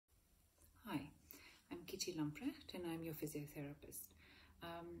Dr. Lamprecht, and I'm your physiotherapist.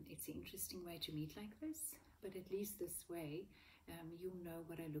 It's an interesting way to meet like this, but at least this way you'll know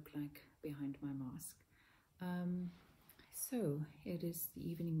what I look like behind my mask. So it is the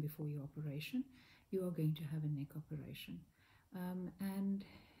evening before your operation. You are going to have a neck operation, and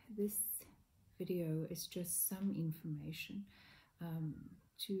this video is just some information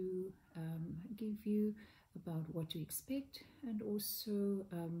to give you about what to expect, and also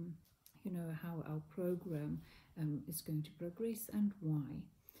how our program is going to progress and why.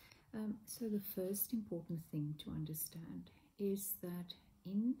 So the first important thing to understand is that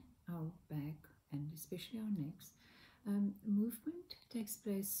in our back, and especially our necks, movement takes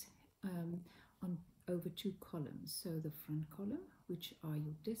place on over two columns. So the front column, which are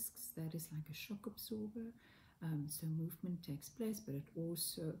your discs, that is like a shock absorber. So movement takes place, but it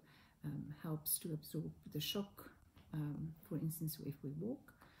also helps to absorb the shock, for instance, if we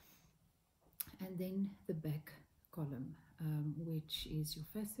walk. And then the back column, which is your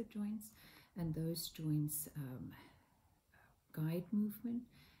facet joints, and those joints guide movement,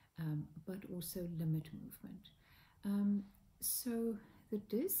 but also limit movement. So the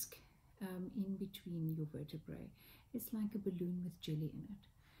disc in between your vertebrae is like a balloon with jelly in it.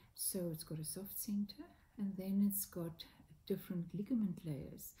 So it's got a soft center, and then it's got different ligament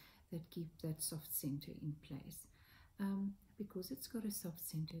layers that keep that soft center in place. Because it's got a soft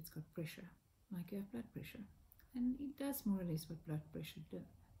center, it's got pressure, like you have blood pressure, and it does more or less what blood pressure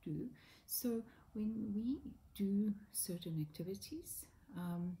do. So when we do certain activities,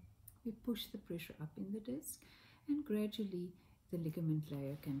 we push the pressure up in the disc, and gradually the ligament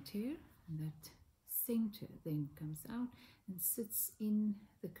layer can tear, and that center then comes out and sits in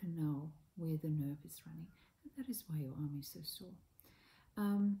the canal where the nerve is running, and that is why your arm is so sore.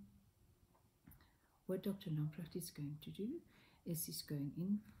 What Dr. Lamprecht is going to do is he's going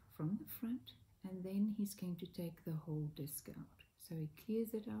in from the front, and then he's going to take the whole disc out. So he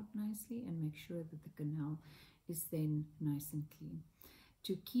clears it out nicely and makes sure that the canal is then nice and clean.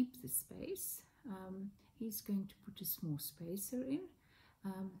 To keep the space, he's going to put a small spacer in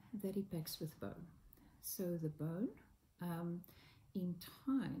that he packs with bone. So the bone, in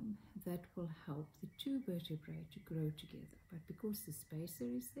time, that will help the two vertebrae to grow together. But because the spacer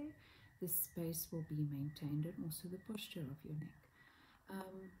is there, the space will be maintained, and also the posture of your neck.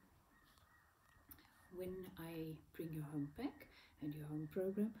 When I bring your home pack and your home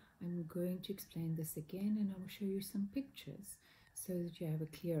program, I'm going to explain this again, and I will show you some pictures so that you have a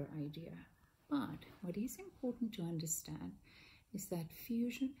clear idea. But what is important to understand is that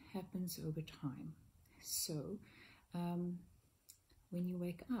fusion happens over time. So when you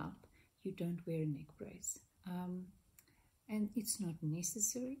wake up, you don't wear a neck brace. And it's not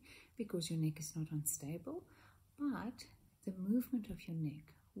necessary because your neck is not unstable, but the movement of your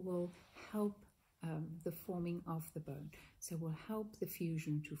neck will help the forming of the bone, so will help the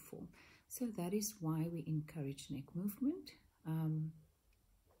fusion to form. So that is why we encourage neck movement.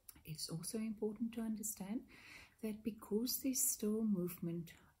 It's also important to understand that because there's still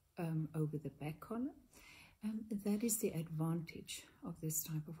movement over the back column, that is the advantage of this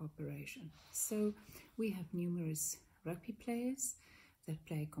type of operation. So we have numerous rugby players that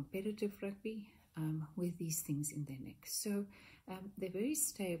play competitive rugby with these things in their neck. So they're very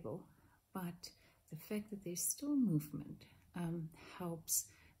stable, but the fact that there's still movement helps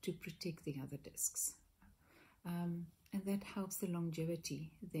to protect the other discs. And that helps the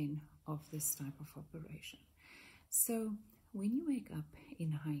longevity then of this type of operation. So when you wake up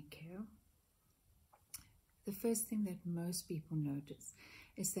in high care, the first thing that most people notice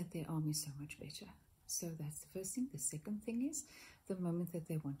is that their arm is so much better. So that's the first thing. The second thing is the moment that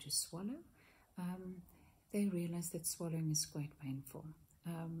they want to swallow, they realize that swallowing is quite painful.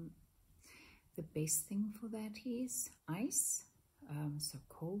 The best thing for that is ice, so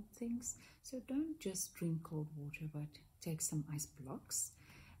cold things. So don't just drink cold water, but take some ice blocks.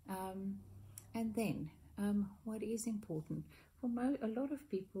 And then what is important, for a lot of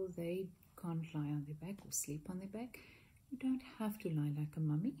people, they can't lie on their back or sleep on their back. You don't have to lie like a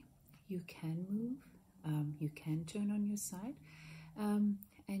mummy. You can move, you can turn on your side,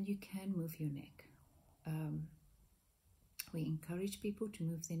 and you can move your neck. We encourage people to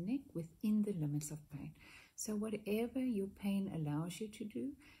move their neck within the limits of pain. So whatever your pain allows you to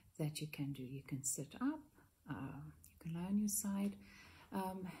do, that you can do. You can sit up, you can lie on your side.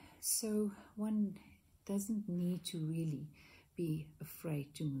 So one doesn't need to really be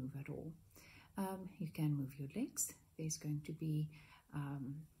afraid to move at all. You can move your legs. There's going to be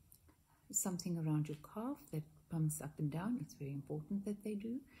something around your calf that pumps up and down. It's very important that they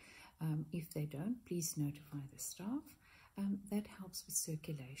do. If they don't, please notify the staff. That helps with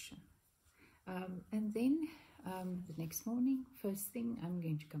circulation. And then the next morning, first thing, I'm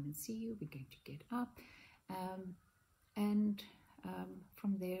going to come and see you. We're going to get up, and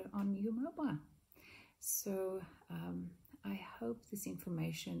from there on, you're mobile. So I hope this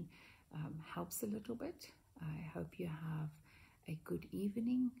information helps a little bit. I hope you have a good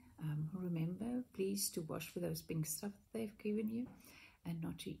evening. Remember, please, to wash for those pink stuff that they've given you, and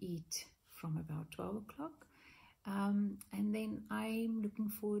not to eat from about 12 o'clock. And then I'm looking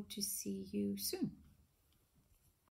forward to see you soon.